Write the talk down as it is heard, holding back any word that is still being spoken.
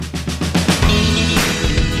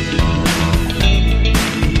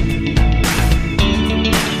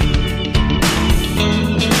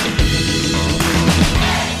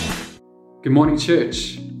morning,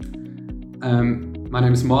 church. My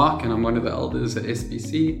name is Mark and I'm one of the elders at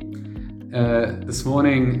SBC. This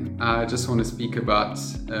morning, I just want to speak about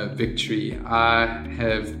victory. I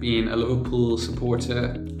have been a Liverpool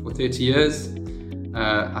supporter for 30 years.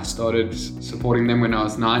 I started supporting them when I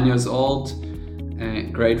was 9 years old,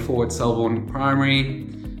 grade 4 at Selborne Primary.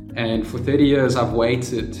 And for 30 years, I've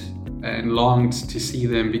waited and longed to see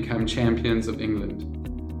them become champions of England.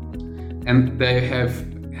 And they have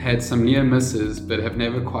had some near misses, but have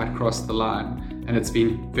never quite crossed the line. And it's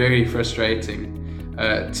been very frustrating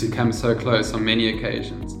to come so close on many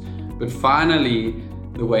occasions. But finally,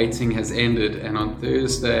 the waiting has ended. And on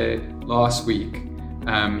Thursday last week,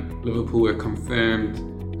 Liverpool were confirmed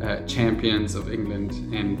champions of England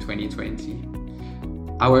in 2020.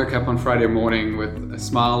 I woke up on Friday morning with a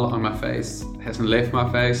smile on my face, hasn't left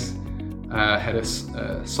my face. Had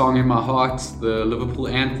a song in my heart, the Liverpool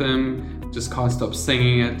anthem, just can't stop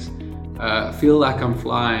singing it. I feel like I'm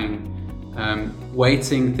flying,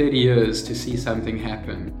 waiting 30 years to see something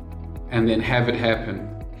happen and then have it happen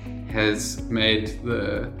has made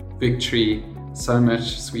the victory so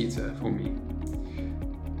much sweeter for me.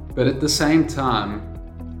 But at the same time,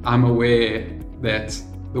 I'm aware that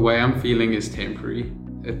the way I'm feeling is temporary.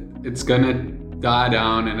 It's gonna die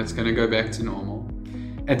down and it's gonna go back to normal.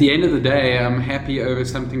 At the end of the day, I'm happy over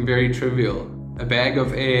something very trivial, a bag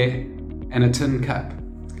of air and a tin cup.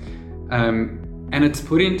 And it's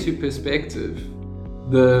put into perspective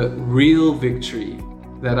the real victory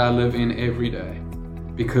that I live in every day.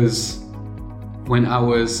 Because when I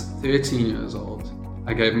was 13 years old,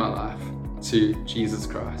 I gave my life to Jesus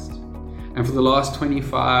Christ. And for the last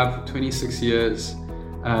 26 years,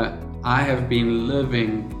 I have been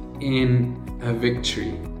living in a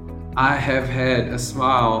victory. I have had a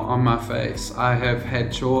smile on my face. I have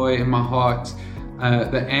had joy in my heart.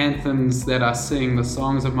 The anthems that I sing, the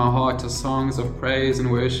songs of my heart, are songs of praise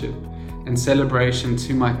and worship and celebration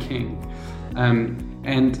to my King.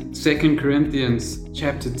 And 2 Corinthians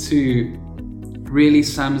chapter 2 really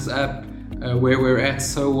sums up where we're at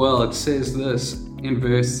so well. It says this in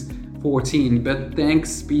verse 14, "But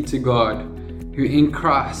thanks be to God, who in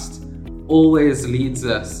Christ always leads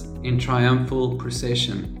us in triumphal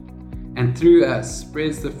procession, and through us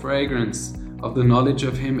spreads the fragrance of the knowledge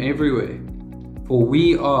of Him everywhere. For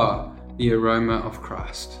we are the aroma of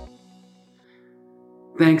Christ."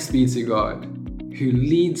 Thanks be to God, who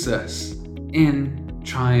leads us in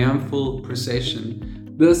triumphal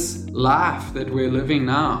procession. This life that we're living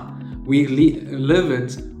now, we live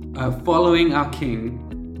it following our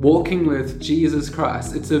King, walking with Jesus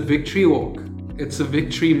Christ. It's a victory walk. It's a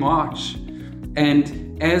victory march.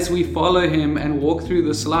 And as we follow Him and walk through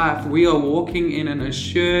this life, we are walking in an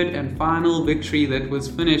assured and final victory that was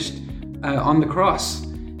finished on the cross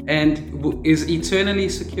and is eternally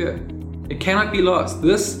secure. It cannot be lost.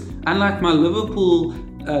 This, unlike my Liverpool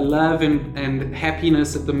love and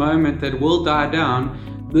happiness at the moment that will die down,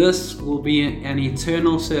 this will be an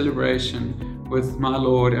eternal celebration with my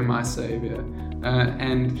Lord and my Savior.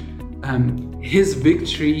 And His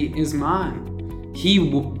victory is mine. He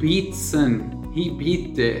beat sin. He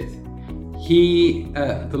beat death.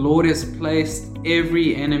 The Lord has placed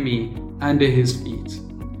every enemy under His feet.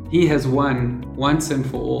 He has won once and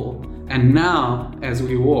for all. And now, as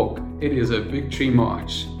we walk, it is a victory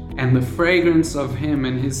march. And the fragrance of Him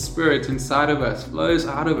and His Spirit inside of us flows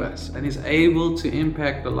out of us and is able to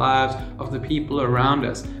impact the lives of the people around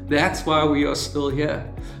us. That's why we are still here,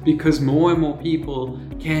 because more and more people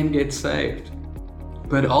can get saved.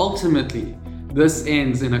 But ultimately, this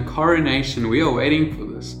ends in a coronation. We are waiting for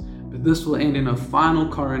this, but this will end in a final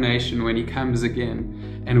coronation when He comes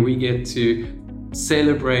again, and we get to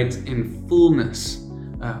celebrate in fullness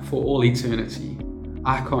for all eternity.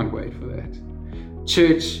 I can't wait for that.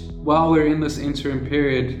 Church, while we're in this interim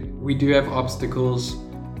period, we do have obstacles.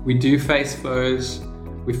 We do face foes.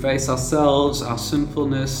 We face ourselves, our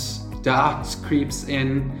sinfulness. Doubt creeps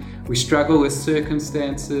in. We struggle with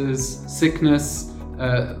circumstances, sickness,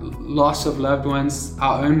 loss of loved ones,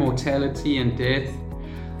 our own mortality and death.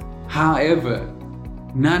 However,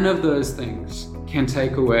 none of those things can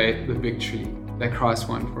take away the victory that Christ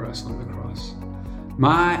won for us on the cross.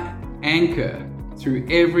 My anchor through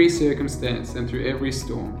every circumstance and through every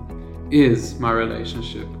storm is my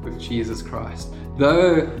relationship with Jesus Christ.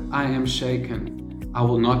 Though I am shaken, I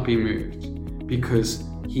will not be moved, because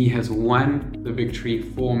He has won the victory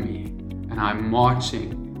for me, and I'm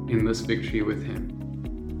marching in this victory with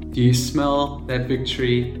Him. Do you smell that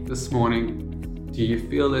victory this morning? Do you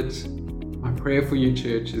feel it? My prayer for you,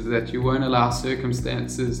 church, is that you won't allow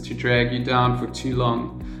circumstances to drag you down for too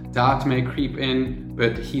long. Doubt may creep in,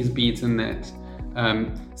 but He's beaten that.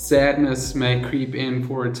 Sadness may creep in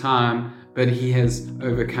for a time, but he has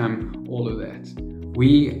overcome all of that.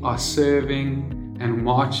 We are serving and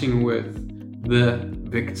marching with the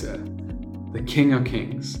victor, the King of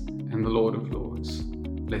Kings and the Lord of Lords.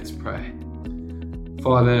 Let's pray.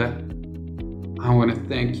 Father, I want to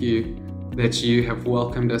thank you that you have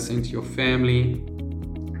welcomed us into your family.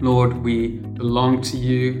 Lord, we belong to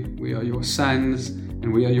you. We are your sons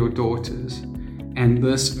and we are your daughters. And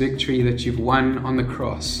this victory that you've won on the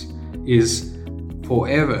cross is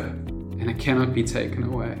forever and it cannot be taken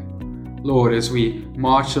away. Lord, as we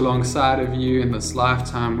march alongside of you in this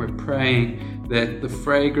lifetime, we're praying that the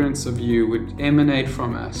fragrance of you would emanate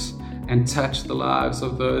from us and touch the lives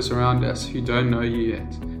of those around us who don't know you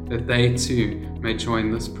yet, that they too may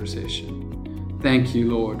join this procession. Thank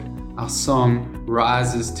you, Lord. Our song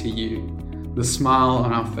rises to you. The smile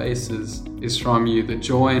on our faces is from you. The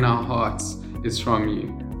joy in our hearts is from you.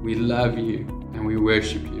 We love you and we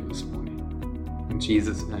worship you this morning. In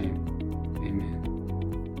Jesus' name.